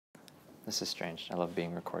This is strange. I love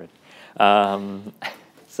being recorded.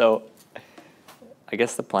 So I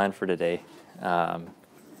guess the plan for today,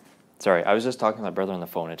 sorry, I was just talking to my brother on the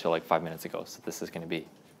phone until like 5 minutes ago, so this is going to be,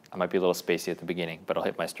 I might be a little spacey at the beginning, but I'll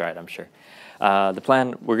hit my stride, I'm sure. The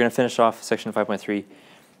plan, we're going to finish off section 5.3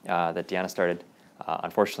 that Deanna started.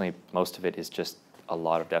 Unfortunately, most of it is just a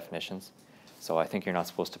lot of definitions, so I think you're not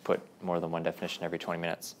supposed to put more than one definition every 20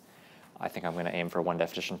 minutes. I think I'm going to aim for one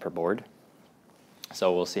definition per board.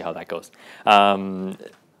 So we'll see how that goes.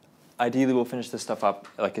 Ideally, we'll finish this stuff up.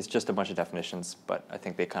 Like, it's just a bunch of definitions, but I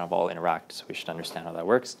think they kind of all interact, so we should understand how that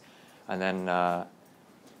works. And then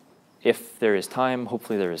if there is time,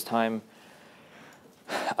 hopefully there is time,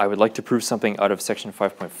 I would like to prove something out of section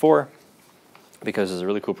 5.4, because there's a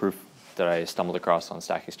really cool proof that I stumbled across on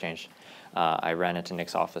Stack Exchange. I ran into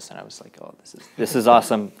Nick's office, and I was like, oh, this is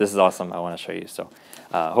awesome. This is awesome. I want to show you. So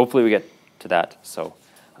hopefully we get to that. So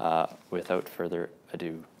without further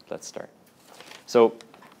ado, let's start. So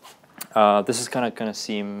this is kind of going to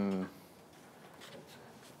seem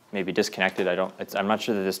maybe disconnected. I'm not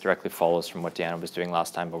sure that this directly follows from what Deanna was doing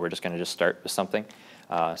last time, but we're just going to just start with something.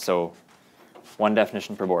 So one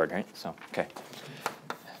definition per board, right? So, okay.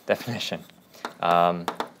 Definition.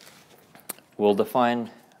 We'll define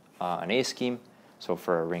an A scheme, so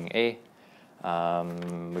for a ring A,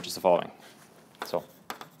 which is the following. So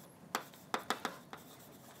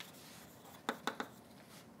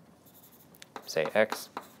say X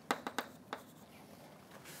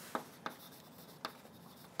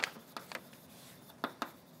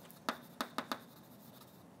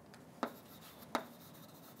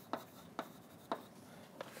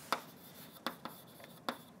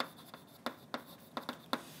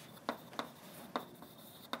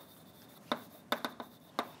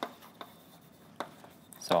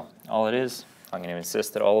So all it is, I'm going to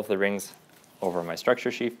insist that all of the rings over my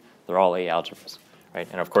structure sheaf, they're all A algebras, right?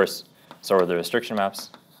 And of course, so are the restriction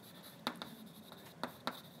maps.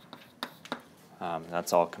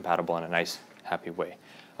 That's all compatible in a nice, happy way.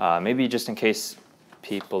 Maybe just in case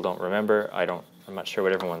people don't remember, I'm not sure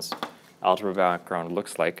what everyone's algebra background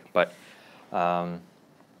looks like, but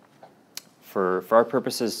for our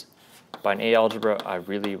purposes, by an A algebra, I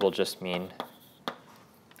really will just mean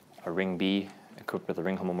a ring B equipped with a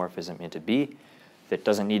ring homomorphism into B that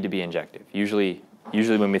doesn't need to be injective. Usually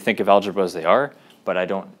when we think of algebras, they are, but I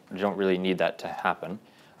don't really need that to happen.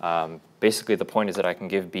 Basically, the point is that I can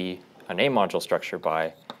give B an A module structure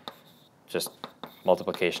by just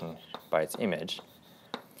multiplication by its image.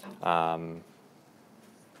 But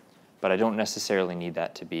I don't necessarily need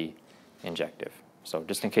that to be injective. So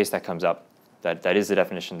just in case that comes up, that is the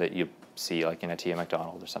definition that you see like in a T.A.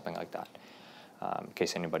 McDonald or something like that, in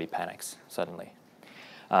case anybody panics suddenly.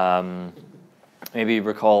 Maybe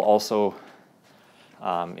recall also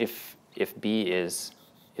if B is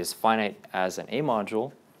finite as an A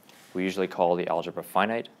module, we usually call the algebra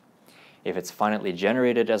finite. If it's finitely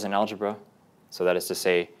generated as an algebra, so that is to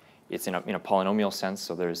say it's in a polynomial sense,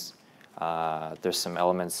 so there's some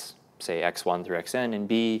elements, say x1 through xn in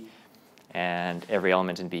B, and every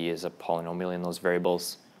element in B is a polynomial in those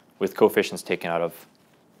variables with coefficients taken out of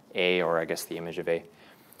A, or I guess the image of A.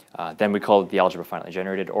 Then we call it the algebra finitely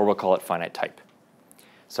generated, or we'll call it finite type.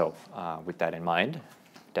 So with that in mind,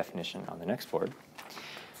 definition on the next board.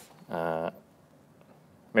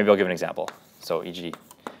 Maybe I'll give an example. So e.g.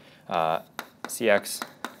 Cx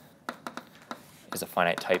is a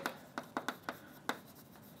finite type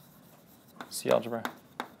C algebra,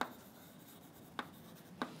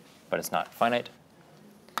 but it's not finite.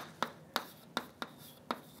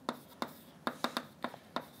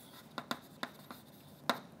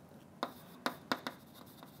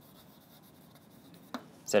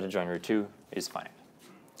 Set adjoint root 2 is finite.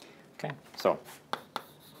 Okay, so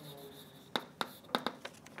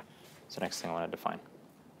next thing I want to define.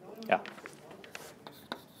 Yeah.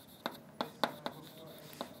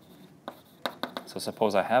 So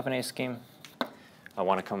suppose I have an A scheme. I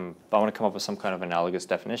want to come up with some kind of analogous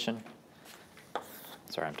definition.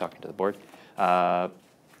 Sorry, I'm talking to the board. How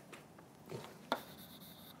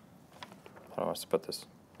do I want to put this?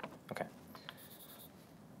 Okay.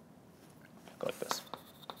 Go like this.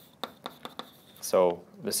 So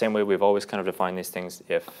the same way we've always kind of defined these things,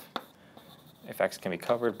 if X can be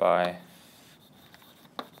covered by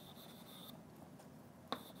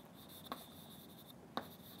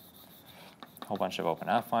a whole bunch of open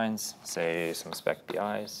affines, say some spec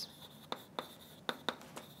BIs,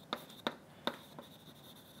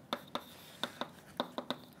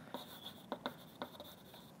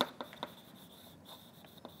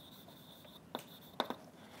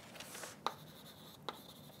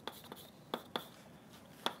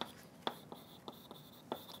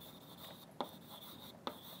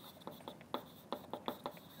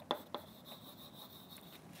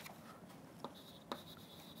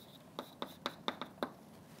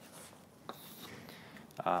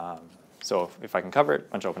 So if I can cover it,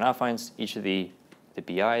 a bunch of open affines, each of the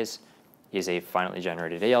BIs is a finitely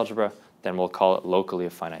generated A algebra, then we'll call it locally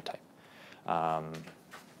of finite type.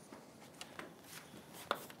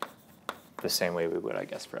 The same way we would, I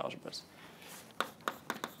guess, for algebras.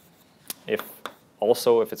 If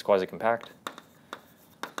it's quasi-compact,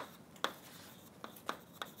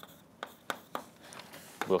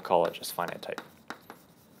 we'll call it just finite type.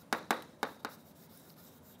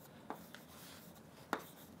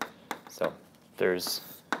 So there's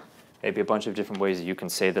maybe a bunch of different ways that you can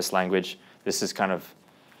say this language. This is kind of,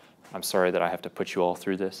 I'm sorry that I have to put you all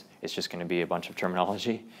through this. It's just going to be a bunch of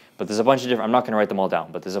terminology. But there's a bunch of different, I'm not going to write them all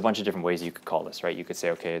down, but there's a bunch of different ways you could call this, right? You could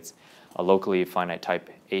say, okay, it's a locally finite type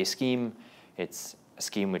A scheme. It's a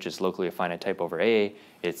scheme which is locally a finite type over A.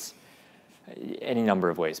 It's any number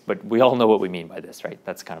of ways. But we all know what we mean by this, right?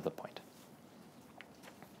 That's kind of the point.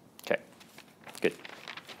 Okay, good.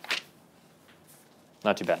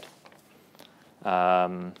 Not too bad.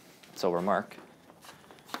 So remark.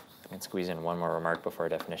 I can squeeze in one more remark before our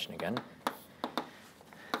definition again. So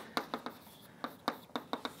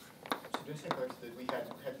just in regards to we had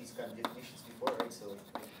these kind of definitions before, right? So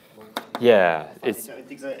yeah, it's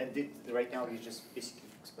right now you just basically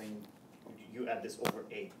explain you add this over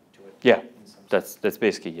A to it. Yeah, that's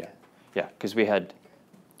basically yeah, because we had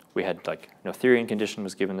like Noetherian condition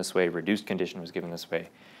was given this way, reduced condition was given this way.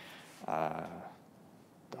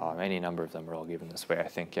 Any number of them were all given this way, I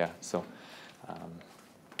think. Yeah, so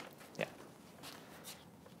yeah.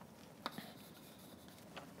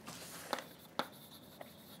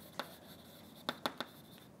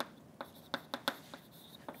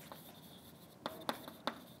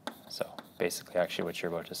 So basically, actually, what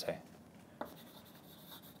you're about to say.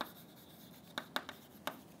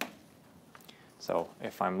 So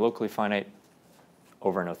if I'm locally finite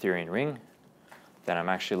over a Noetherian ring, then I'm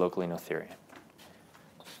actually locally Noetherian.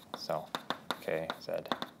 So, K, Z,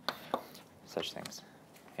 such things.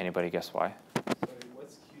 Anybody guess why? Sorry,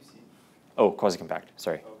 what's QC? Oh, quasi-compact.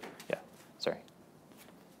 Sorry. Okay. Yeah, sorry.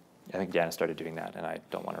 I think Deanna started doing that, and I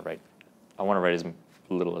don't want to write. I want to write as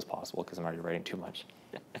little as possible because I'm already writing too much.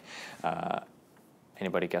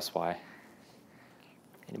 Anybody guess why?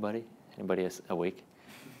 Anybody? Anybody is awake?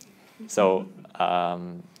 So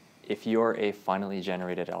if you're a finitely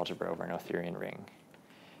generated algebra over a Noetherian ring,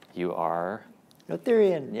 you are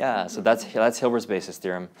Noetherian. Yeah, so that's Hilbert's basis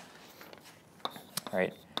theorem,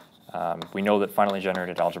 right? We know that finitely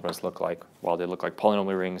generated algebras look like, well, they look like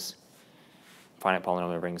polynomial rings, finite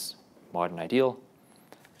polynomial rings, mod and ideal,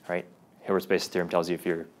 right? Hilbert's basis theorem tells you if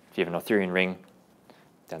you have a Noetherian ring,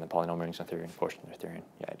 then the polynomial ring is Noetherian, quotient Noetherian.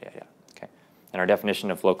 Yeah. Okay. And our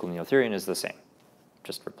definition of local Noetherian is the same.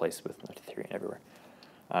 Just replace with Noetherian everywhere.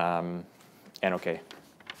 And okay,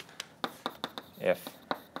 if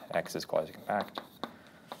X is quasi-compact,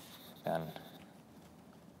 then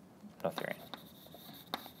Noetherian.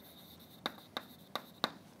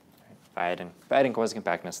 If I add in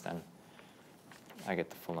quasi-compactness, then I get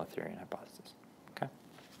the full Noetherian hypothesis. Okay,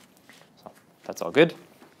 so that's all good.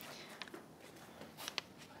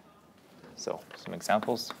 So some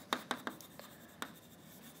examples.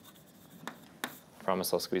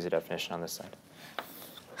 Promise I'll squeeze a definition on this side.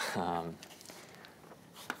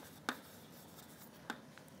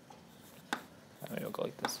 Maybe I'll go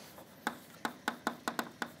like this.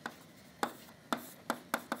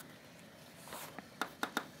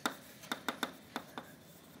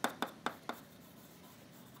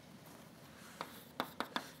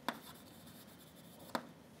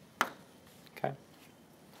 Okay.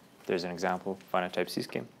 There's an example, finite type C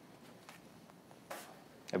scheme.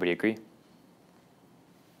 Everybody agree?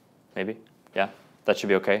 Maybe? Yeah? That should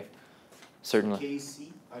be okay? Certainly. KC?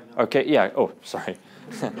 I don't know. Okay, yeah. Oh, sorry.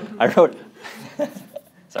 I wrote.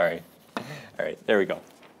 Sorry. All right, there we go.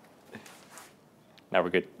 Now we're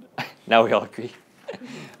good. Now we all agree.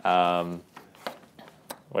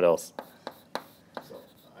 What else? So,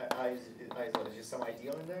 is just some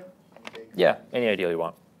ideal in there? Okay. Yeah, any ideal you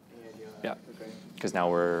want. Any ideal? Yeah. Okay. Because now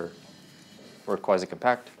we're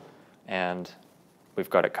quasi-compact, and we've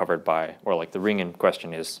got it covered by, or like the ring in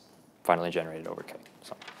question is finally generated over K.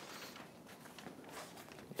 So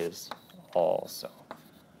is also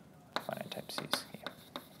finite type C scheme.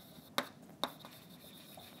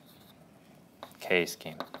 K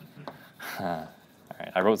scheme. All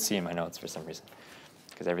right, I wrote C in my notes for some reason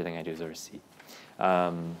because everything I do is over C.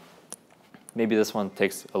 Maybe this one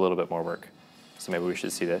takes a little bit more work, so maybe we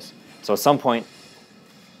should see this. So at some point,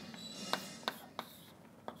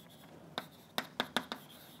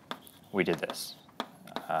 we did this.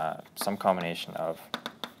 Some combination of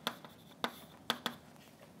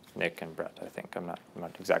Nick and Brett, I think. I'm not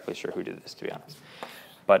exactly sure who did this, to be honest.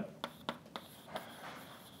 But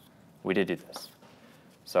we did do this.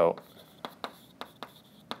 So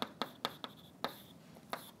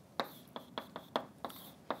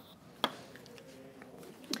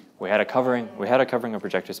we had a covering of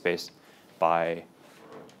projective space by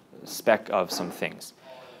spec of some things.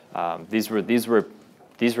 These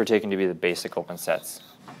were taken to be the basic open sets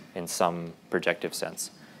in some projective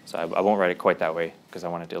sense. So I won't write it quite that way because I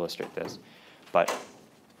wanted to illustrate this. But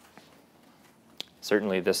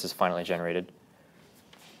certainly this is finally generated.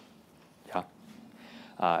 Yeah.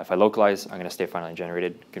 If I localize, I'm going to stay finally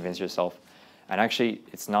generated. Convince yourself. And actually,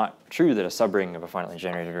 it's not true that a subring of a finally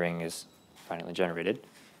generated ring is finally generated.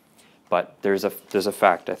 But there's a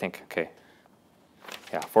fact, I think, okay.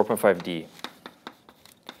 Yeah, 4.5D.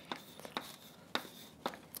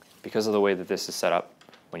 Because of the way that this is set up,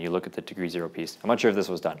 when you look at the degree 0 piece, I'm not sure if this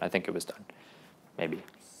was done. I think it was done, maybe.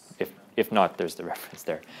 If not, there's the reference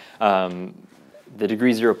there. The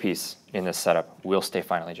degree 0 piece in this setup will stay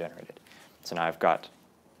finally generated. So now I've got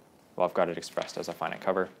it expressed as a finite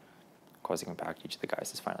cover, quasi-compact. Each of the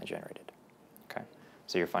guys is finally generated. Okay,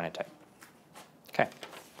 so you're finite type. Okay,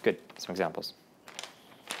 good. Some examples.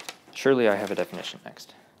 Surely I have a definition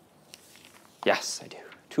next. Yes, I do.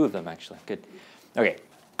 2 of them, actually. Good. Okay.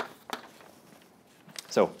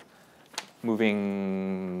 So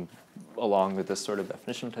moving along with this sort of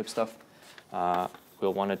definition type stuff,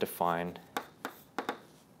 we'll want to define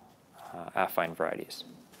affine varieties.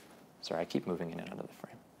 Sorry, I keep moving in and out of the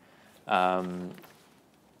frame.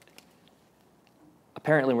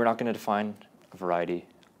 Apparently, we're not going to define a variety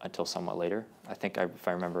until somewhat later. I think, if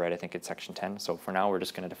I remember right, I think it's section 10. So for now, we're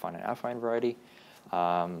just going to define an affine variety.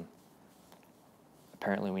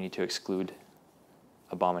 Apparently, we need to exclude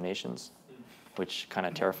abominations, which kind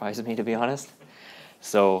of terrifies me, to be honest.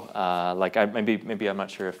 So like maybe I'm not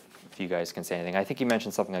sure if you guys can say anything. I think you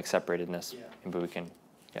mentioned something like separatedness, but we can,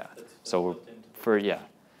 yeah. So for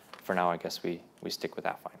now, I guess we stick with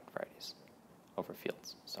affine varieties over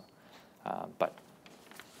fields. So, but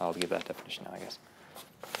I'll give that definition now, I guess.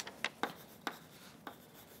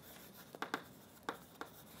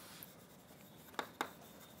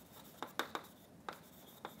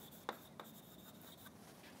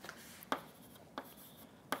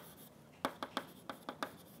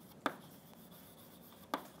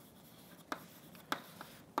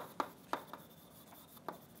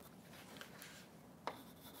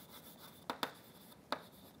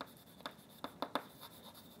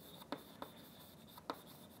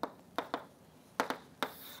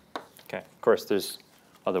 Okay, of course, there's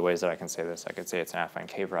other ways that I can say this. I could say it's an affine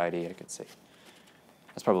K variety. I could say,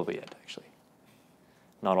 that's probably it, actually.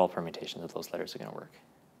 Not all permutations of those letters are going to work.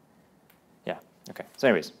 Yeah, okay. So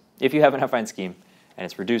anyways, if you have an affine scheme and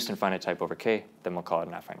it's reduced in finite type over K, then we'll call it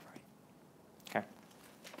an affine variety. Okay.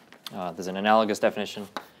 There's an analogous definition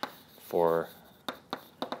for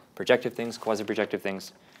projective things, quasi-projective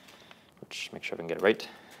things, which make sure I can get it right.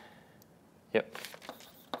 Yep.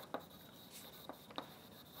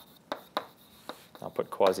 I'll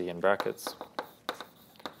put quasi in brackets.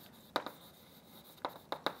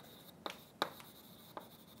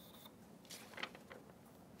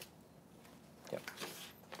 Yep.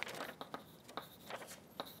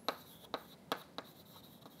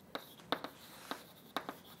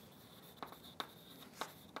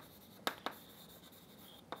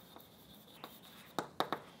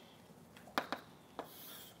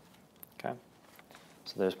 Okay.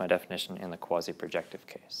 So there's my definition in the quasi-projective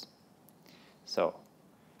case. So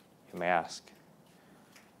you may ask,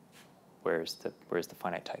 where's the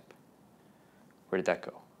finite type? Where did that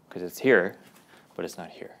go? Because it's here, but it's not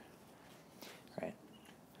here, right?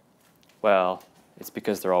 Well, it's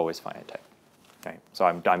because they're always finite type, right? So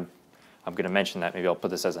I'm going to mention that. Maybe I'll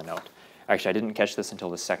put this as a note. Actually, I didn't catch this until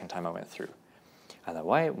the second time I went through. I thought,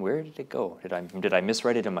 where did it go? Did I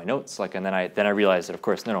miswrite it in my notes? Like, and then I realized that, of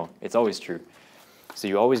course, no, it's always true. So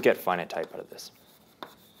you always get finite type out of this.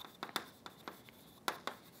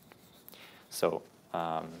 So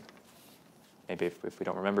maybe if we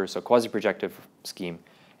don't remember, so quasi-projective scheme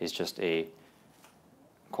is just a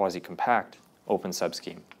quasi-compact open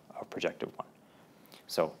subscheme of projective one.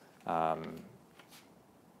 So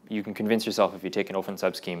you can convince yourself if you take an open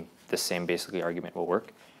subscheme, this same basically argument will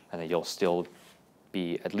work, and that you'll still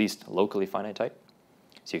be at least locally finite type.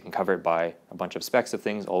 So you can cover it by a bunch of specs of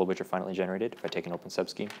things, all of which are finitely generated if I take an open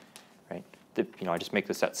subscheme, right? I just make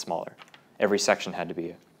the set smaller. Every section had to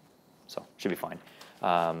be so should be fine.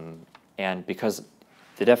 And because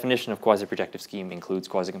the definition of quasi-projective scheme includes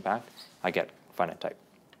quasi-compact, I get finite type.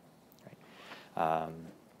 Right?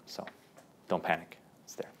 So don't panic.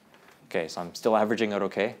 It's there. OK, so I'm still averaging out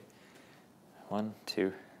OK. 1,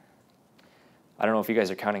 2. I don't know if you guys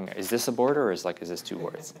are counting, is this a board or is this 2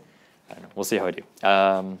 boards? I don't know. We'll see how I do.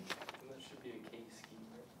 That should be a K scheme,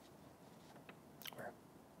 right? Where?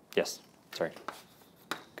 Yes, sorry.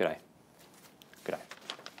 Good eye. Good eye.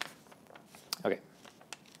 Okay.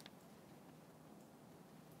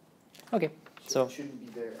 Okay, so. Shouldn't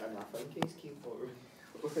be there an affine K scheme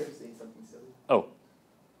or saying something silly? Oh.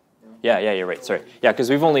 No? Yeah, you're right. Sorry. Yeah, because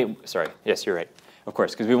we've only. Sorry. Yes, you're right. Of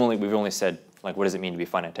course, because we've only said like what does it mean to be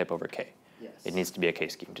finite type over K? Yes. It needs to be a K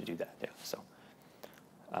scheme to do that. Yeah. So.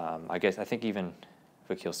 I think even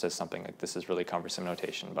Vakil says something like this is really cumbersome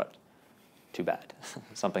notation, but too bad,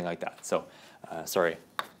 something like that. So sorry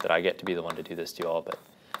that I get to be the one to do this to you all, but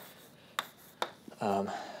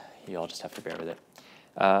you all just have to bear with it.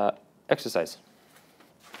 Exercise.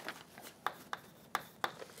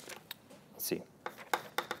 Let's see.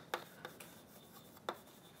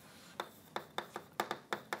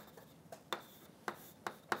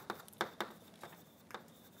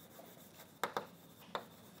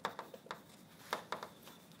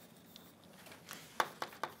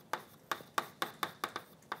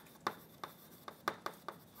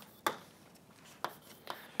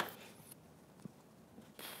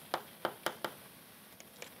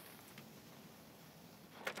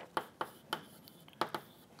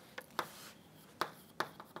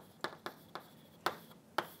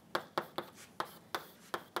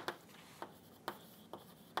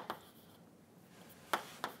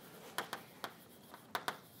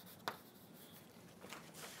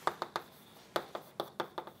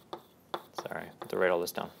 Sorry, I have to write all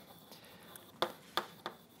this down.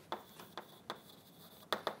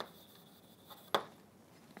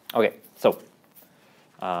 Okay, so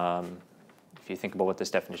if you think about what this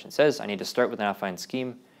definition says, I need to start with an affine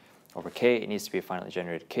scheme over K. It needs to be a finitely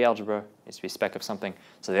generated K algebra. It needs to be a spec of something.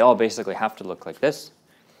 So they all basically have to look like this.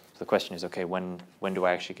 So the question is, okay, when do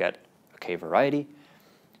I actually get a K variety?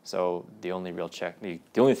 So the only real check, the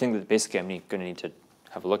only thing that basically I'm going to need to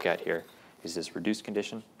have a look at here is this reduced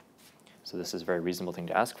condition. So this is a very reasonable thing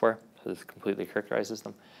to ask for. So this completely characterizes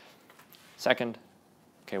them. Second,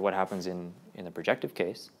 okay, what happens in the projective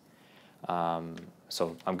case?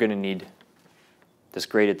 So I'm going to need this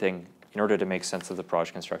graded thing. In order to make sense of the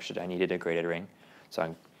project construction, I needed a graded ring. So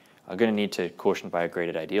I'm going to need to quotient by a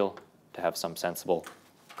graded ideal to have some sensible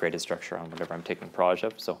graded structure on whatever I'm taking proj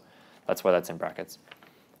of. So that's why that's in brackets.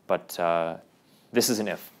 But this is an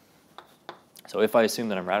if. So if I assume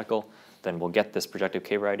that I'm radical, then we'll get this projective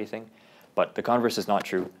K variety thing. But the converse is not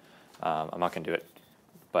true. I'm not going to do it.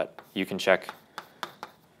 But you can check.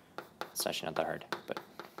 It's actually not that hard, but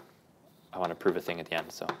I want to prove a thing at the end.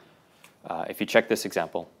 So if you check this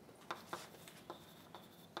example,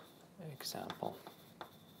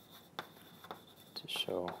 to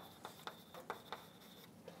show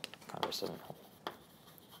converse doesn't hold.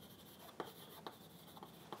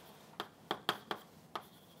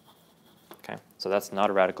 Okay, so that's not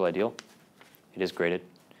a radical ideal. It is graded,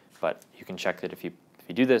 but you can check that if you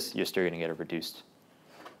do this, you're still going to get a reduced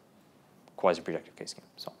quasi-projective K scheme.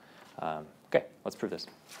 So, okay, let's prove this.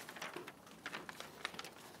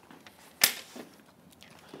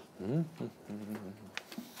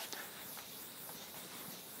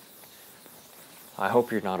 I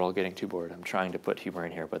hope you're not all getting too bored. I'm trying to put humor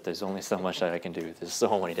in here, but there's only so much that I can do. There's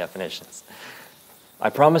so many definitions.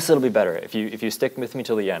 I promise it'll be better. If you stick with me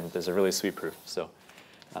till the end, there's a really sweet proof. So,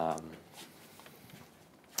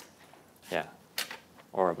 yeah,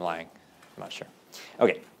 or I'm lying. I'm not sure.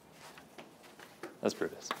 Okay, let's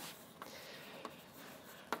prove this.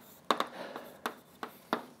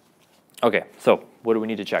 Okay, so what do we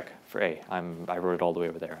need to check for A? I wrote it all the way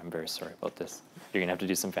over there. I'm very sorry about this. You're going to have to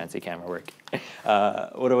do some fancy camera work.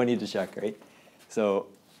 What do I need to check, right? So,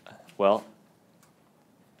 well,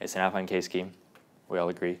 it's an affine K scheme. We all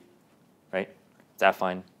agree, right? It's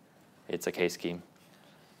affine. It's a K scheme.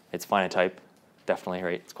 It's finite type, definitely,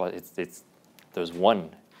 right? There's one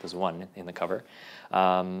in the cover.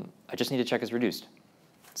 I just need to check it's reduced.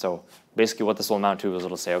 So basically what this will amount to is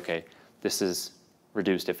it'll say, okay, this is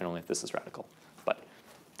reduced if and only if this is radical. But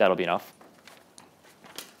that'll be enough.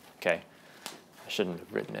 Okay, I shouldn't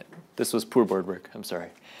have written it. This was poor board work, I'm sorry.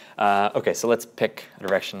 Okay, so let's pick a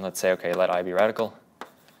direction. Let's say, okay, let I be radical.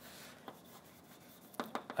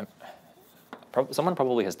 Someone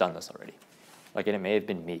probably has done this already. Like, and it may have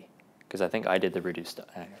been me, because I think I did the reduced stuff.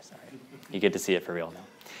 Anyway, sorry. You get to see it for real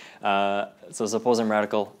now. So suppose I'm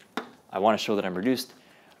radical. I want to show that I'm reduced.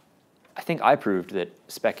 I think I proved that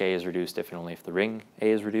spec A is reduced if and only if the ring A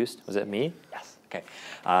is reduced. Was it me? Yes. Okay.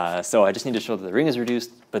 So I just need to show that the ring is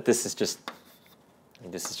reduced, but this is just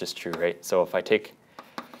true, right? So if I take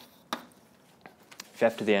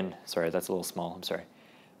f to the n, sorry, that's a little small, I'm sorry.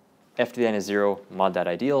 f to the n is 0 mod that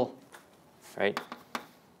ideal, right?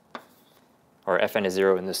 Or fn is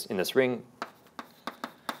 0 in this ring,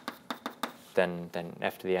 then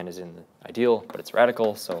f to the n is in the ideal, but it's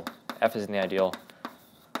radical, so f is in the ideal.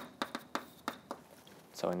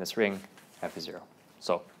 So in this ring, f is 0.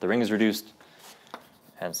 So the ring is reduced,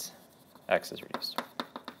 hence x is reduced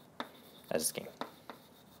as a scheme.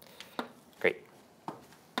 Great.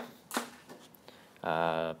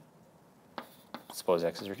 Suppose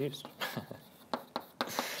x is reduced.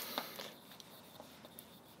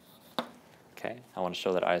 Okay, I want to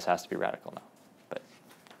show that is has to be radical now. But,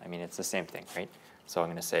 I mean, it's the same thing, right? So I'm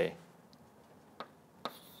going to say,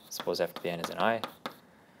 suppose f to the n is an I.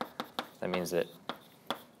 That means that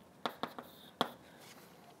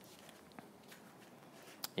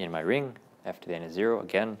in my ring, f to the n is 0.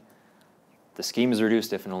 Again, the scheme is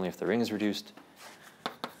reduced if and only if the ring is reduced.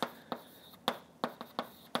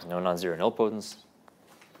 There's no non-zero nilpotents.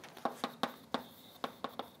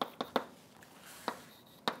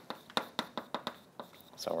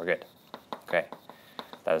 So we're good. Okay.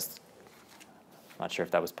 That was, I'm not sure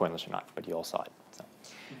if that was pointless or not, but you all saw it. So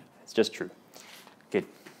it's just true. Good.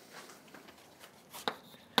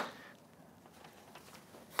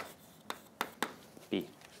 B.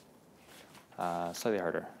 Slightly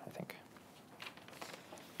harder, I think.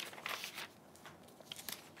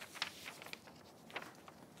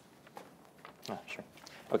 Oh, sure.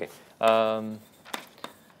 Okay.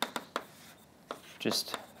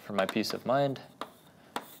 Just for my peace of mind,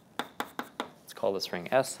 let's call this ring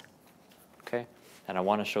S. Okay. And I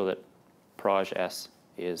want to show that proj S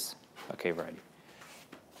is a K-variety.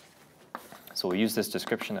 So we'll use this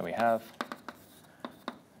description that we have.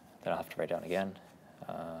 Then I'll have to write down again.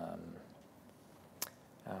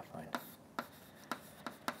 Fine.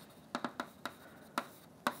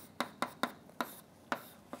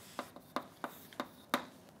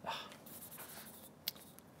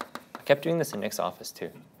 I kept doing this in Nick's office too.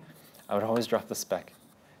 I would always drop the spec.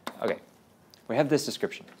 Okay, we have this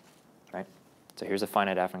description, right? So here's a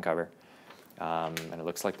finite affine cover, and it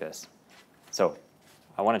looks like this. So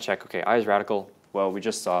I want to check, okay, I is radical. Well, we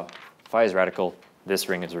just saw phi is radical, this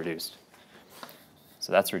ring is reduced.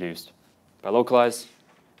 So that's reduced. If I localize,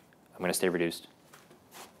 I'm going to stay reduced.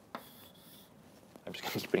 I'm just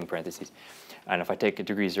going to keep putting parentheses. And if I take a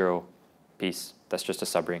degree 0 piece, that's just a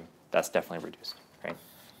subring. That's definitely reduced, right?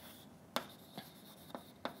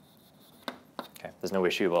 Okay, there's no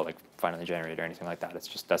issue about like finally generated or anything like that. It's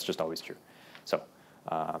just that's just always true. So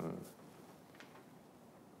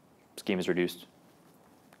scheme is reduced.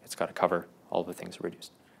 It's got to cover all the things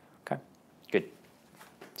reduced. Okay, good.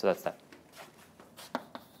 So that's that.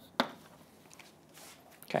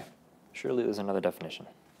 Okay, surely there's another definition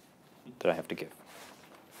that I have to give.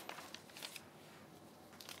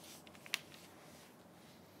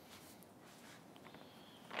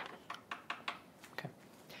 Okay,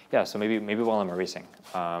 yeah. So maybe while I'm erasing,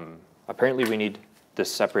 apparently we need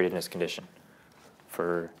this separatedness condition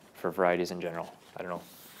for varieties in general. I don't know.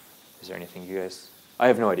 Is there anything you guys? I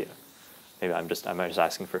have no idea. Maybe I'm just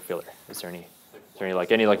asking for filler. Is there any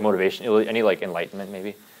motivation, any like enlightenment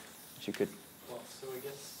maybe that you could? Well, so I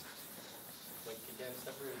guess, like again,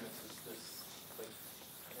 separatedness is this like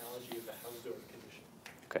analogy of the Hausdorff condition.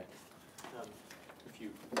 Okay. If you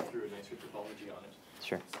threw a nicer topology on it.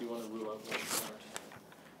 Sure. So you want to rule out ones that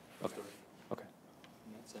aren't Hausdorff. Okay.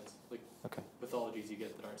 In that sense, like Okay. mythologies you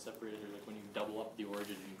get that aren't separated are like when you double up the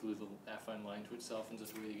origin and you glue the affine line to itself in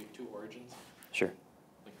such a way you get two origins. Sure.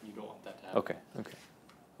 Like you don't want that to happen. Okay. Okay.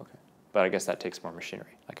 Okay. But I guess that takes more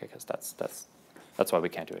machinery. Like I guess that's why we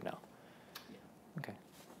can't do it now. Yeah. Okay.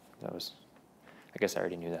 That was. I guess I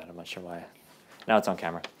already knew that. I'm not sure why. Now it's on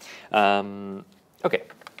camera. Okay.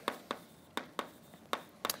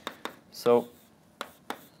 So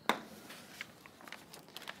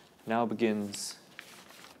now begins.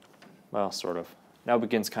 Well, sort of. Now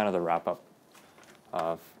begins kind of the wrap up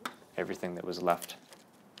of everything that was left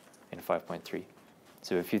in 5.3.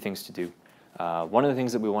 So a few things to do. One of the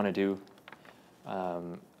things that we want to do,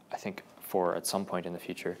 I think for at some point in the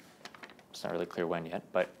future, it's not really clear when yet,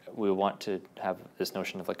 but we want to have this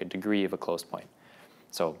notion of like a degree of a closed point.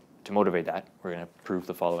 So to motivate that, we're going to prove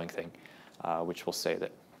the following thing, which will say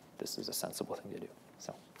that this is a sensible thing to do.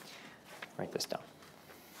 So write this down.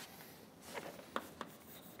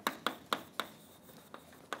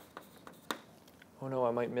 Oh no,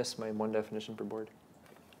 I might miss my one definition per board.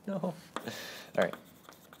 No. All right.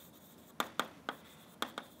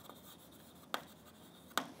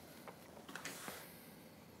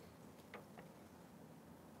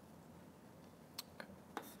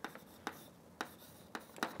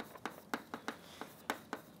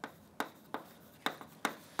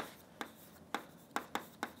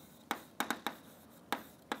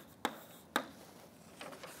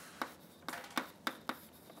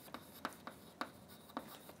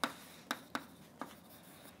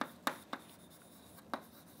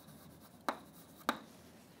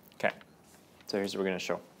 So here's what we're going to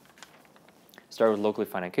show. Start with locally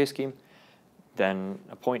finite case scheme. Then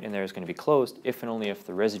a point in there is going to be closed if and only if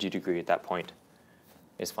the residue degree at that point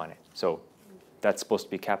is finite. So that's supposed to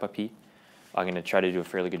be kappa p. I'm going to try to do a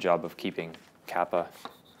fairly good job of keeping kappa,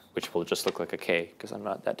 which will just look like a k because I'm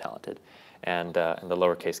not that talented, and the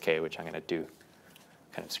lowercase k, which I'm going to do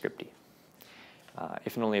kind of scripty.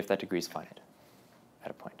 If and only if that degree is finite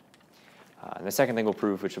at a point. And the second thing we'll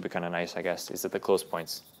prove, which will be kind of nice, I guess, is that the closed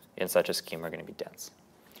points in such a scheme are going to be dense,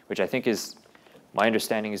 which I think is, my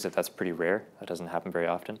understanding is that that's pretty rare. That doesn't happen very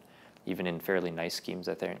often. Even in fairly nice schemes,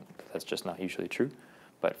 I think that's just not usually true.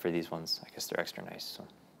 But for these ones, I guess they're extra nice. So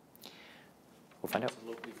we'll find out. It's a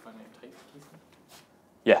locally finite type case.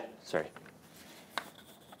 Yeah, sorry.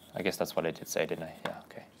 I guess that's what I did say, didn't I? Yeah,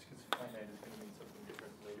 okay. Just because finite is going to mean something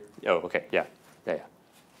different later. Oh, okay, yeah. Yeah.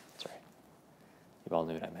 Sorry. You all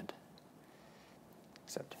knew what I meant.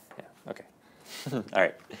 Except, yeah, okay. All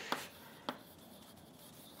right.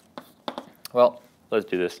 Well, let's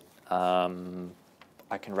do this. I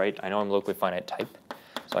can write, I know I'm locally finite type,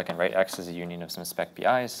 so I can write X as a union of some spec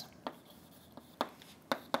BIs.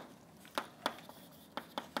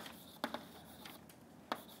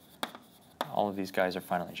 All of these guys are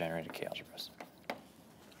finitely generated K-algebras.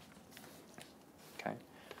 Okay.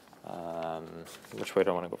 Which way do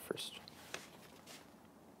I want to go first?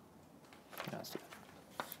 Yeah, let's do that.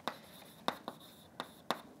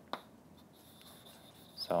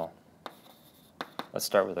 So let's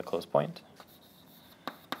start with a closed point.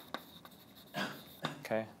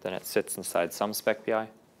 Okay, then it sits inside some spec BI.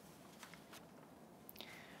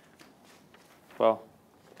 Well,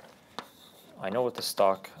 I know what the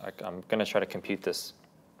stock, I'm going to try to compute this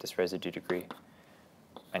residue degree.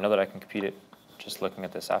 I know that I can compute it just looking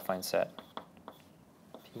at this affine set.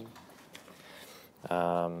 P.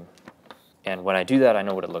 And when I do that, I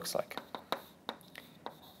know what it looks like.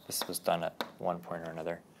 This was done at one point or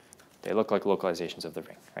another. They look like localizations of the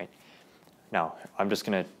ring, right? Now, I'm just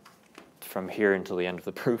going to, from here until the end of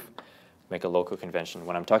the proof, make a local convention.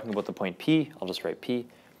 When I'm talking about the point P, I'll just write P.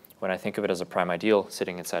 When I think of it as a prime ideal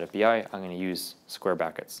sitting inside of BI, I'm going to use square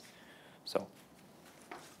brackets. So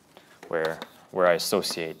where I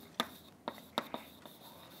associate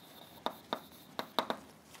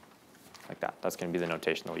like that. That's going to be the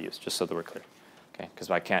notation that we'll use, just so that we're clear. Okay? Because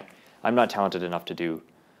I'm not talented enough to do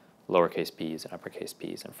lowercase p's and uppercase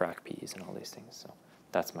p's and frac p's and all these things. So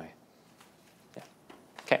that's my, yeah.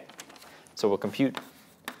 Okay. So we'll compute,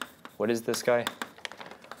 what is this guy?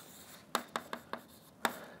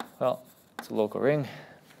 Well, it's a local ring.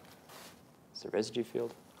 It's a residue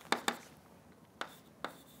field.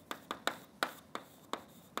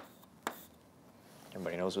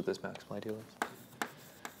 Everybody knows what this maximal ideal is,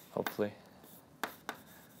 hopefully.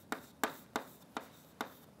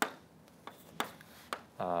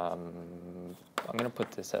 I'm going to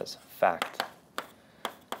put this as fact.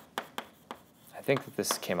 I think that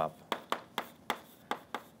this came up.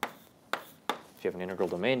 If you have an integral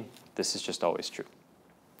domain, this is just always true.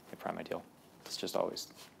 A prime ideal. It's just always,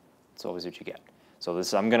 it's always what you get. So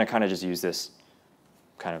this, I'm going to kind of just use this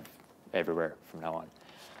kind of everywhere from now on.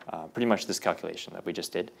 Pretty much this calculation that we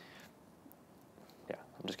just did. Yeah,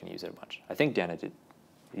 I'm just going to use it a bunch. I think Dana did.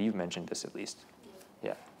 You mentioned this at least.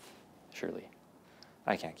 Yeah, surely.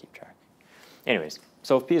 I can't keep track. Anyways,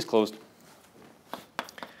 so if P is closed,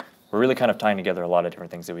 we're really kind of tying together a lot of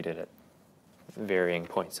different things that we did at varying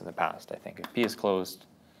points in the past, I think. If P is closed,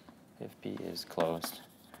 then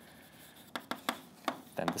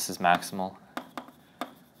this is maximal.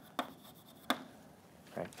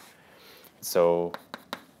 Right? So,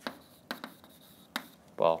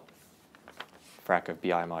 well, frac of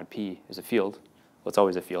BI mod P is a field. Well, it's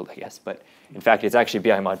always a field, I guess, but in fact, it's actually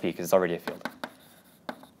BI mod P because it's already a field.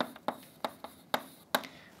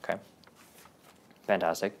 Okay,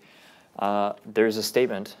 fantastic. There's a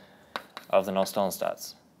statement of the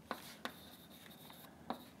Null-Stallen-Stats.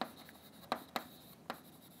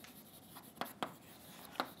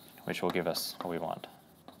 Which will give us what we want.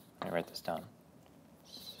 Let me write this down.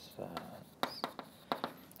 And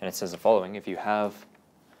it says the following: if you have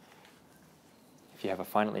a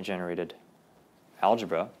finitely generated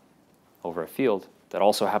algebra over a field that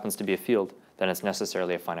also happens to be a field, then it's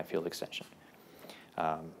necessarily a finite field extension.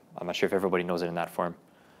 I'm not sure if everybody knows it in that form,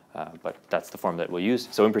 but that's the form that we'll use.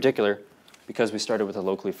 So in particular, because we started with a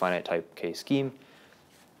locally finite type K scheme,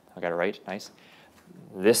 I got it right, nice.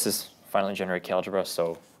 This is finitely generated K algebra,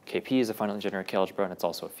 so KP is a finitely generated K algebra, and it's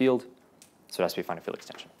also a field, so it has to be a finite field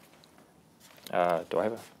extension. Do I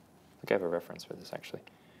have a? I think I have a reference for this actually.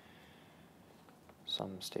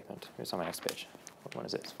 Some statement. Here's on my next page. What one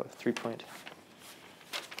is it? 3 point.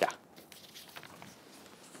 Yeah.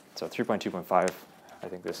 So 3.2.5, I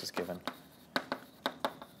think this is given.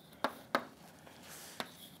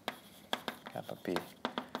 Kappa p.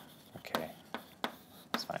 Okay,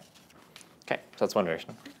 that's fine. Okay, so that's one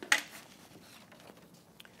direction.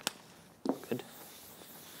 Good.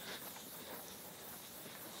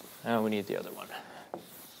 Now we need the other one.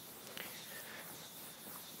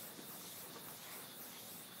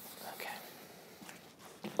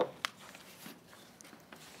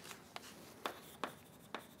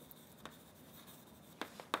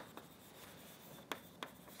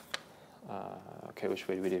 Okay, which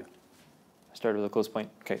way do we do? Start with a close point.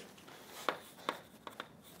 Okay.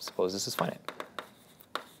 Suppose this is finite.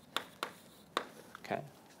 Okay.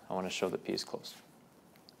 I want to show that P is closed.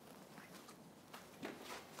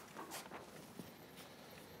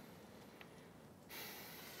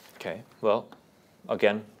 Okay. Well,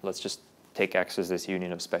 again, let's just take X as this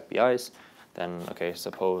union of spec BI's. Then, okay,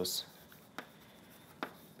 suppose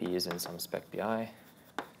B is in some spec BI.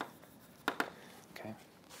 Okay.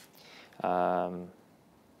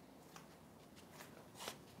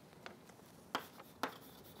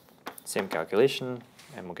 Same calculation,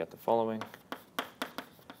 and we'll get the following.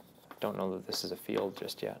 Don't know that this is a field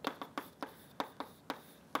just yet.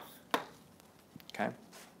 Okay.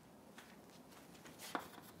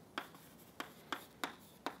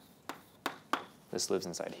 This lives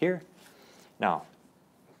inside here. Now,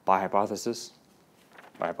 by hypothesis,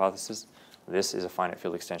 this is a finite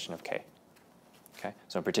field extension of K. Okay,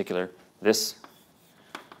 so in particular, this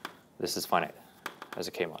is finite as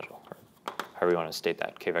a K module, or however you want to state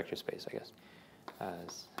that, K vector space, I guess,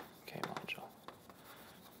 as K module.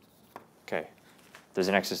 Okay, there's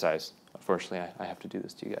an exercise. Unfortunately, I have to do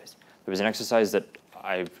this to you guys. There was an exercise that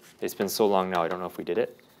it's been so long now, I don't know if we did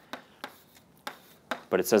it,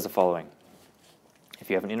 but it says the following.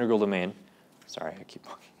 If you have an integral domain, sorry, I keep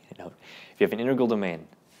walking in and out. If you have an integral domain,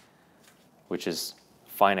 which is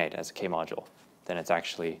finite as a K module, then it's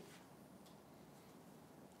actually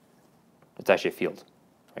a field,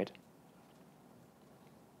 right?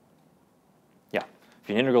 Yeah, if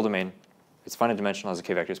you have an integral domain, it's finite dimensional as a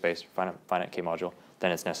K vector space, finite K module,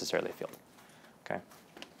 then it's necessarily a field, okay?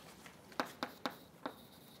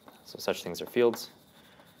 So such things are fields.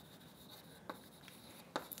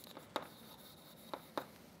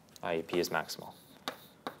 i.e. P is maximal.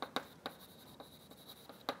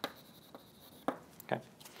 Okay,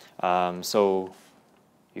 so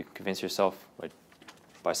you convince yourself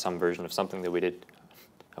by some version of something that we did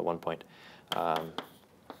at one point.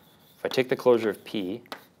 If I take the closure of P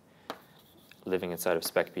living inside of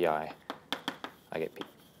spec BI, I get P.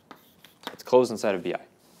 So it's closed inside of BI.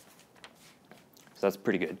 So that's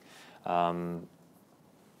pretty good.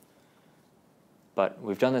 But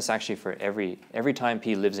we've done this actually for every time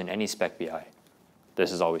P lives in any spec BI.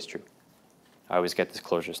 This is always true. I always get this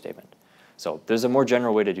closure statement. So there's a more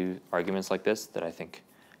general way to do arguments like this that I think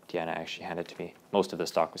Deanna actually handed to me. Most of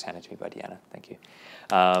this talk was handed to me by Deanna. Thank you.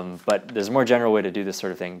 But there's a more general way to do this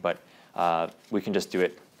sort of thing, but we can just do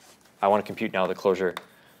it. I want to compute now the closure,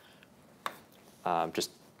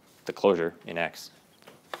 just the closure in X.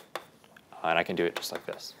 And I can do it just like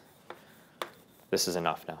this. This is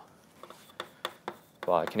enough now.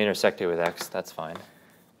 Well, I can intersect it with X, that's fine.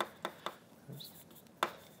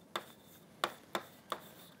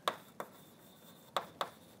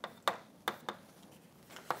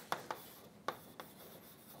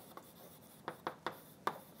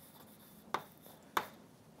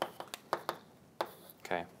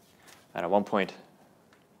 Okay, and at one point,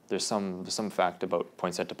 there's some fact about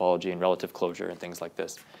point set topology and relative closure and things like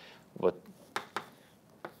this.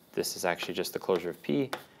 This is actually just the closure of P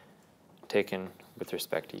taken with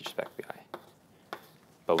respect to each spec BI.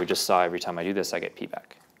 But we just saw every time I do this, I get P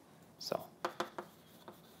back. So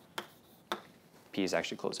P is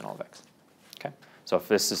actually closed in all of X. Okay. So if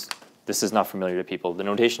this is not familiar to people, the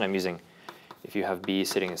notation I'm using, if you have B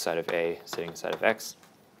sitting inside of A, sitting inside of X,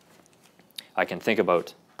 I can think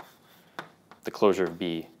about the closure of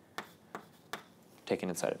B taken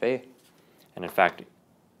inside of A. And in fact,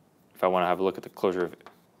 if I want to have a look at the closure of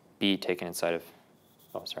B taken inside of,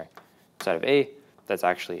 inside of A, that's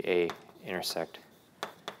actually A intersect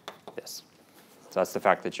this. So that's the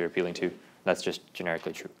fact that you're appealing to. That's just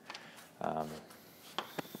generically true. Kind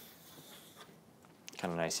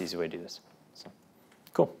of nice, easy way to do this. So,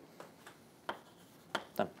 cool.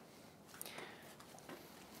 Done.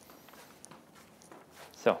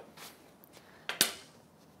 So,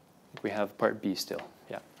 we have part B still.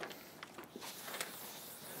 Yeah.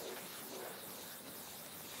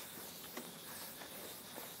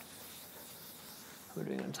 We're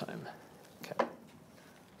doing on time. Okay.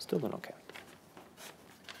 Still doing okay.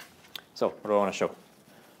 So, what do I want to show?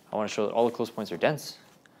 I want to show that all the closed points are dense.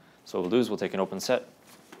 So what we'll do is we'll take an open set.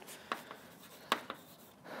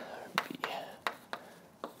 B.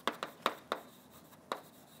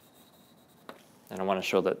 And I want to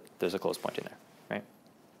show that there's a closed point in there, right?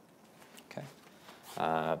 Okay.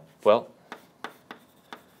 Well,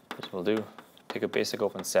 what we'll do, take a basic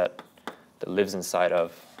open set that lives inside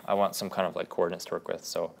of, I want some kind of like coordinates to work with.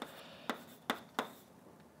 So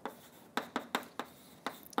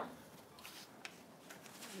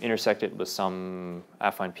intersect it with some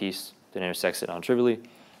affine piece that intersects it non-trivially,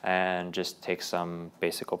 and just take some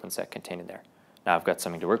basic open set contained in there. Now I've got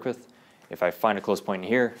something to work with. If I find a closed point in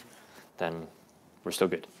here, then we're still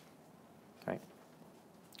good, right?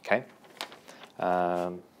 Okay.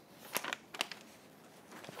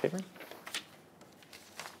 Paper.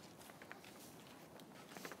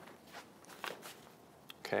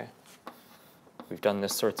 Okay. We've done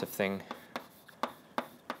this sorts of thing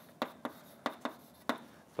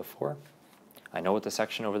before. I know what the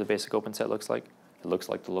section over the basic open set looks like. It looks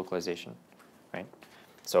like the localization, right?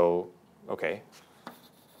 So, okay.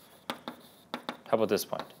 How about this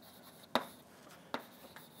point?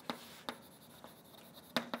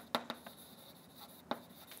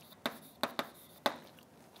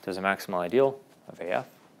 There's a maximal ideal of AF.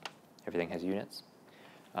 Everything has units.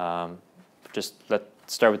 Just let's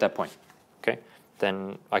start with that point, okay?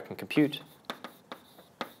 Then I can compute.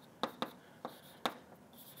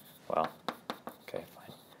 Well, okay,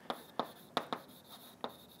 fine.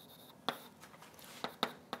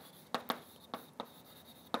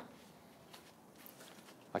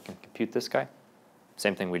 I can compute this guy.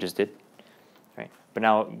 Same thing we just did, right? But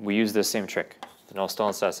now we use this same trick. The null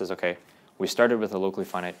Stalin stat says, okay, we started with a locally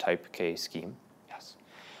finite type K scheme. Yes.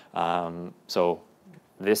 So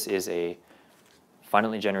this is a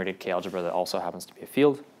finitely generated K algebra that also happens to be a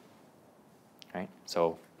field, right?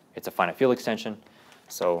 So it's a finite field extension.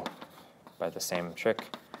 So by the same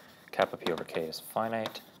trick, kappa P over K is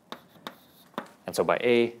finite. And so by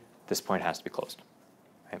A, this point has to be closed,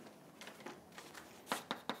 right?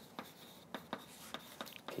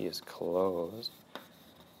 P is closed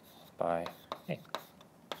by A.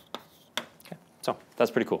 Okay, so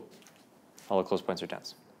that's pretty cool. All the closed points are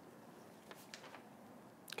dense.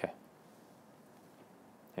 Okay.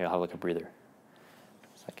 Maybe I'll have like a breather.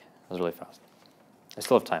 It's like, that was really fast. I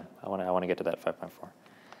still have time. I want to get to that 5.4.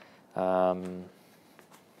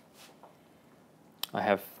 I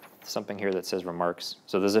have something here that says remarks.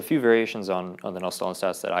 So there's a few variations on the null Stalin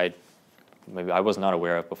stats that I was not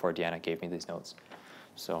aware of before Deanna gave me these notes.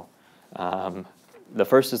 So the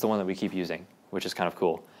first is the one that we keep using, which is kind of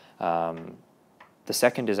cool. The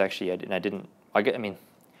second is actually, I mean,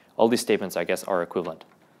 all these statements, I guess, are equivalent.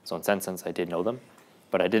 So in some sense, I did know them,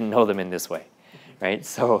 but I didn't know them in this way, right?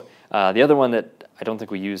 So the other one that I don't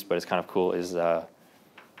think we used, but it's kind of cool, is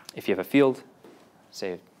if you have a field,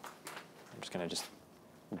 say, I'm just going to just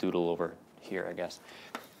doodle over here, I guess.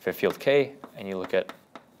 If you have field K, and you look at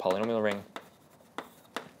polynomial ring,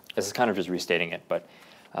 this is kind of just restating it, but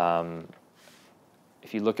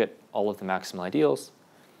if you look at all of the maximal ideals,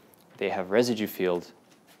 they have residue field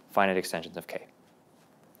finite extensions of K.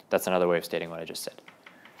 That's another way of stating what I just said.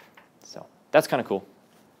 So that's kind of cool.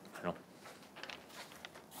 I don't know.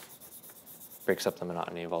 Breaks up the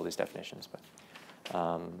monotony of all these definitions, but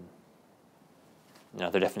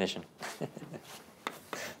another definition.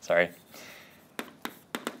 Sorry.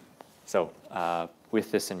 So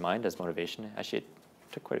with this in mind as motivation, actually it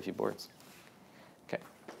took quite a few boards. Okay.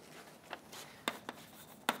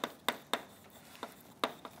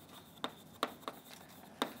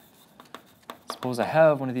 Suppose I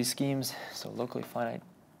have one of these schemes, so locally finite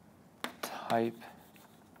type.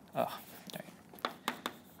 Oh, all right.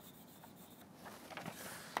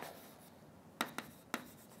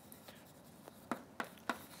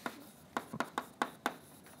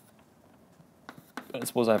 But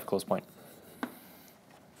suppose I have a close point.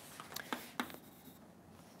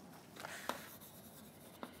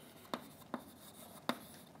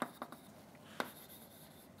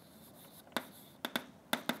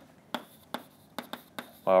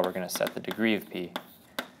 Well, we're going to set the degree of P.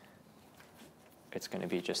 It's going to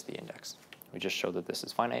be just the index. We just showed that this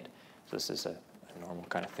is finite, so this is a normal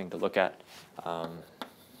kind of thing to look at.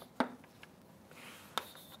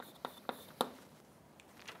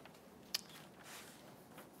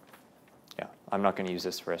 Yeah, I'm not going to use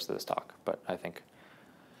this for the rest of this talk, but I think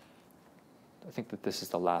that this is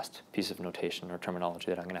the last piece of notation or terminology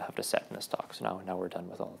that I'm going to have to set in this talk. So now we're done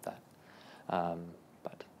with all of that.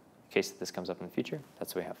 But in case that this comes up in the future,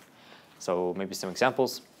 that's what we have. So maybe some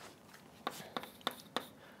examples.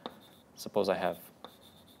 Suppose I have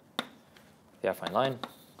the affine line,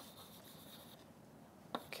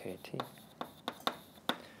 KT.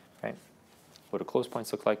 Right? What do closed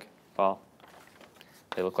points look like? Well,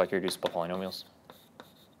 they look like irreducible polynomials.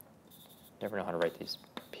 Never know how to write these.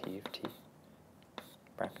 P of t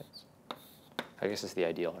brackets. I guess it's the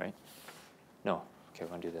ideal, right? No. Okay,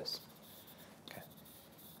 we want to do this. Okay.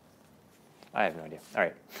 I have no idea. All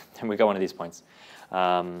right. Then we got one of these points.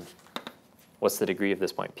 What's the degree of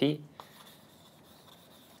this point P?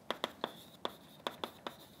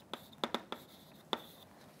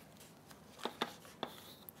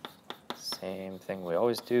 Same thing we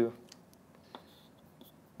always do.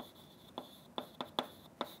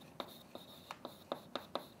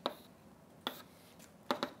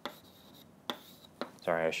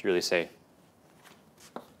 Sorry, I should really say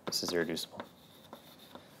this is irreducible.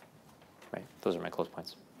 Right, those are my close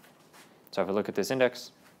points. So if I look at this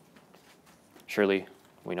index, surely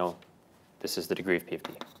we know this is the degree of P of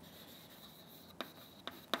t.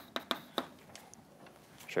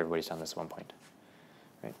 I'm sure everybody's done this at one point.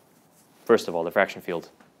 Right? First of all, the fraction field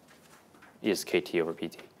is KT over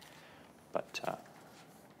PT. But,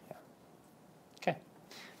 yeah. Okay.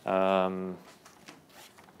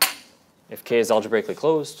 If K is algebraically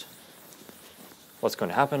closed, what's going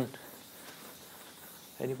to happen?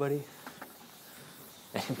 Anybody?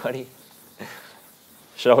 Anybody?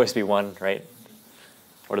 Should always be 1, right?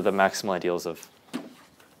 What are the maximal ideals of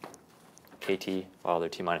KT? Well, they're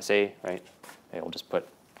T minus A, right? Maybe we'll just put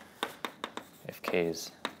if K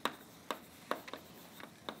is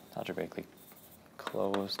algebraically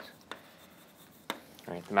closed.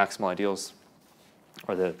 Right, the maximal ideals,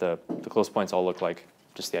 or the close points all look like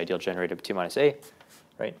just the ideal generated by T minus A,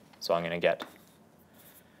 right? So I'm going to get,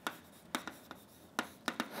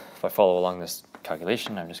 if I follow along this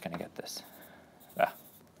calculation, I'm just going to get this.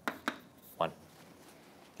 1.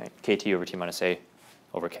 Right, KT over T minus A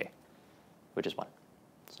over K, which is 1.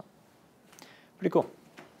 So, pretty cool.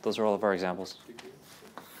 Those are all of our examples.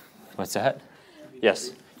 What's that?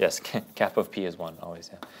 Yes, yes, cap of P is 1, always,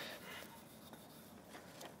 yeah.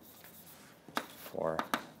 4.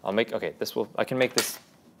 I'll make, okay, this will, I can make this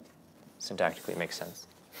syntactically make sense.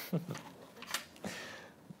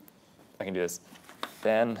 I can do this.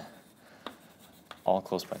 Then all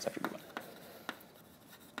close points have to be 1.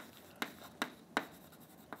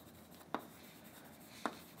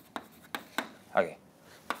 Okay,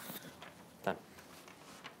 done.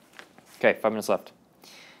 Okay, 5 minutes left.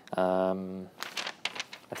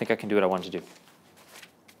 I think I can do what I wanted to do.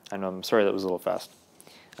 I know, I'm sorry that was a little fast.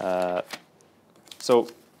 So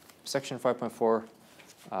section 5.4,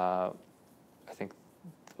 I think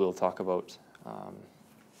we'll talk about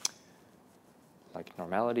like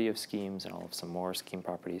normality of schemes, and I'll have some more scheme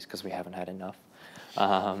properties because we haven't had enough.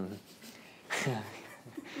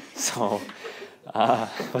 So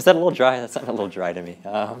was that a little dry? That sounded a little dry to me.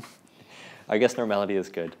 I guess normality is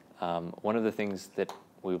good. One of the things that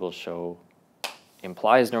we will show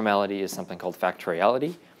implies normality is something called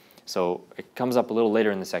factoriality. So it comes up a little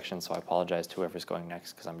later in the section, so I apologize to whoever's going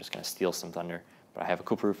next because I'm just going to steal some thunder. But I have a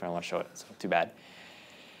cool proof and I want to show it, so too bad.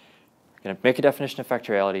 I'm going to make a definition of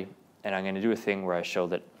factoriality, and I'm going to do a thing where I show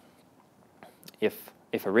that if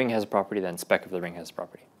a ring has a property, then spec of the ring has a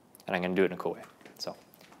property. And I'm going to do it in a cool way. So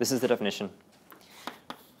this is the definition.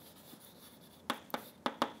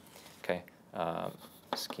 Okay,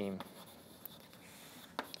 scheme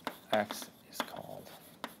X is called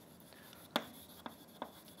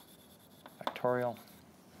factorial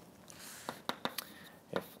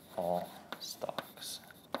if all stocks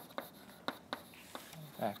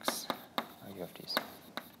X are UFDs.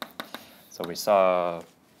 So we saw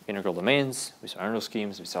integral domains, we saw integral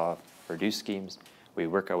schemes, we saw reduced schemes. We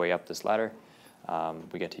work our way up this ladder.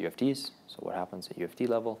 We get to UFDs, so what happens at UFD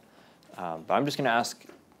level. But I'm just going to ask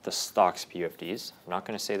the stocks be UFDs. I'm not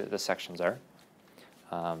going to say that the sections are.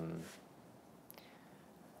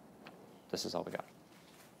 This is all we got.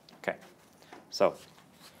 Okay, so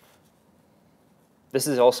this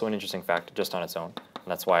is also an interesting fact just on its own, and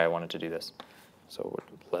that's why I wanted to do this. So what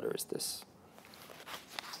letter is this?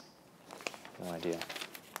 No idea.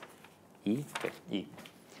 E? Okay, E.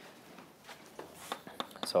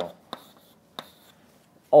 So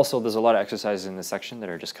also there's a lot of exercises in this section that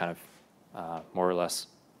are just kind of more or less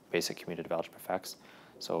basic commutative algebra facts.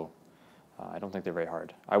 So I don't think they're very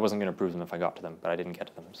hard. I wasn't going to prove them if I got to them, but I didn't get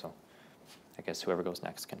to them. So I guess whoever goes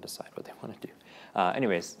next can decide what they want to do.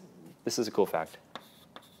 Anyways, this is a cool fact.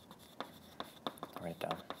 I'll write it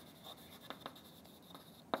down.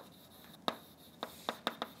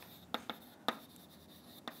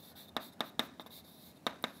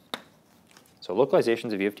 So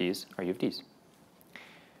localizations of UFDs are UFDs.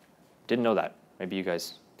 Didn't know that. Maybe you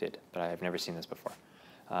guys did, but I've never seen this before.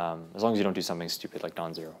 as long as you don't do something stupid like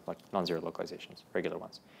non-zero localizations, regular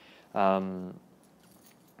ones.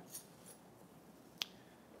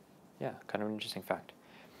 Yeah, kind of an interesting fact.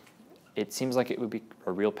 It seems like it would be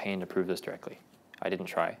a real pain to prove this directly. I didn't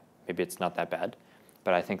try. Maybe it's not that bad,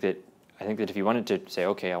 but I think that if you wanted to say,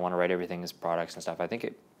 okay, I want to write everything as products and stuff, I think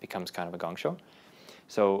it becomes kind of a gong show.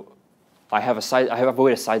 So I have a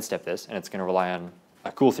way to sidestep this, and it's going to rely on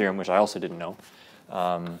a cool theorem, which I also didn't know.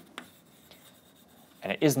 And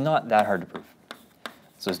it is not that hard to prove.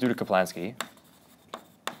 So it's due to Kaplansky.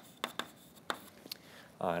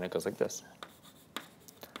 And it goes like this.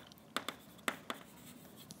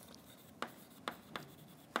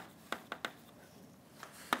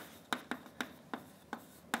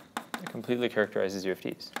 It completely characterizes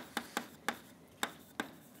UFDs.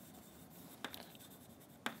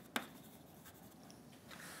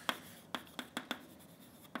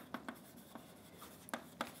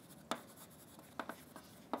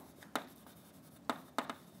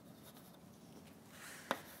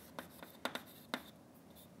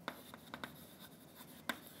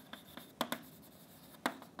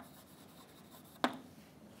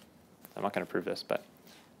 I'm not going to prove this, but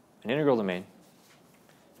an integral domain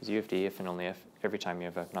is UFD if and only if every time you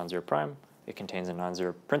have a non-zero prime, it contains a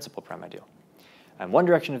non-zero principal prime ideal. And one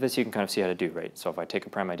direction of this you can kind of see how to do, right? So if I take a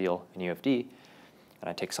prime ideal in UFD, and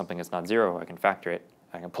I take something that's not zero, I can factor it,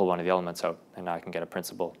 I can pull one of the elements out, and now I can get a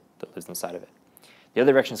principal that lives inside of it. The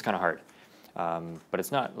other direction is kind of hard, but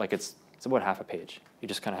it's not like it's about half a page. You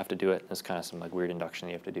just kind of have to do it. There's kind of some like weird induction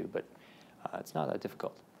you have to do, but it's not that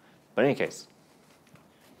difficult. But in any case,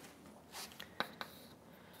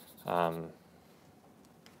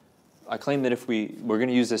 I claim that if we're going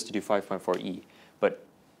to use this to do 5.4e, but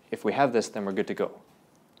if we have this, then we're good to go.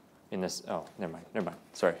 In this, oh, never mind.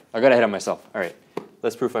 Sorry, I got ahead of myself. All right,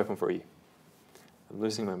 let's prove 5.4e. I'm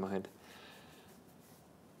losing my mind.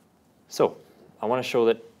 So I want to show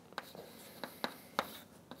that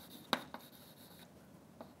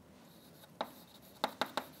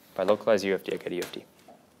if I localize UFD, I get UFD.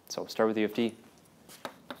 So start with UFD,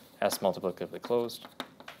 S multiplicatively closed.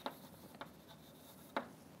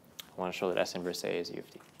 I want to show that S inverse A is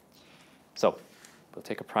UFD. So we'll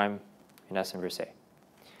take a prime in S inverse A.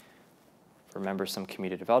 Remember some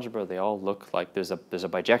commutative algebra, they all look like there's a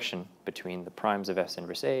bijection between the primes of S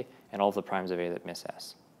inverse A and all of the primes of A that miss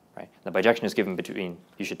S. Right? The bijection is given between,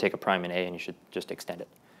 you should take a prime in A and you should just extend it.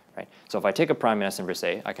 Right? So if I take a prime in S inverse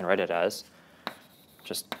A, I can write it as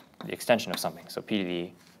just the extension of something. So P to the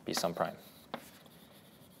E be some prime.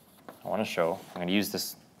 I want to show, I'm going to use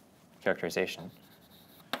this characterization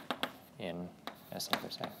in S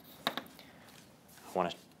inverse A. I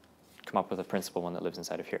want to come up with a principal one that lives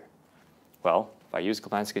inside of here. Well, if I use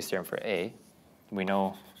Kaplansky's theorem for A, we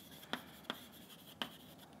know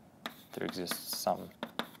there exists some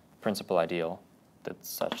principal ideal that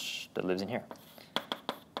lives in here.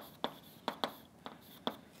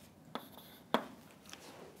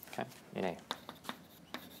 Okay, in A.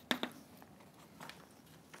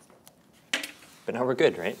 But now we're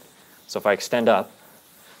good, right? So if I extend up,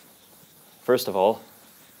 first of all,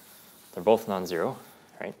 they're both non-zero,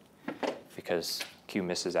 right? Because Q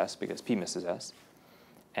misses S, because P misses S,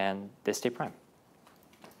 and they stay prime.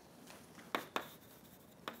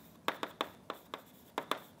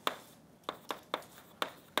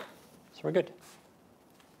 So we're good.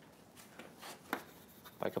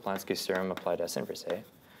 By Kaplansky's theorem applied to S inverse A.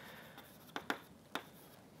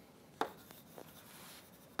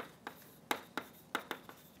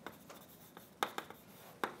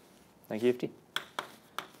 Like UFD.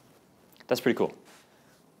 That's pretty cool.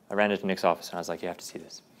 I ran into Nick's office and I was like, you have to see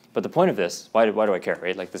this. But the point of this, why do I care,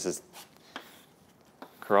 right? Like this is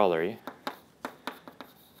corollary.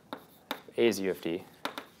 A is UFD.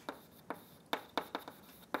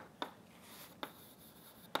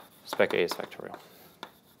 Spec A is factorial.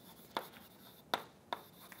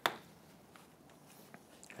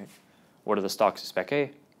 Right. What are the stocks of spec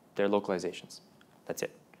A? They're localizations. That's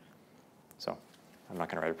it. So I'm not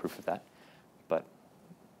going to write a proof of that, but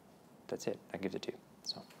that's it. That gives it to you.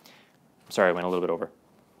 So I'm sorry I went a little bit over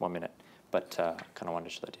 1 minute, but kind of wanted to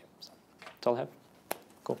show that to you. So that's all I have.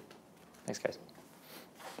 Cool. Thanks, guys.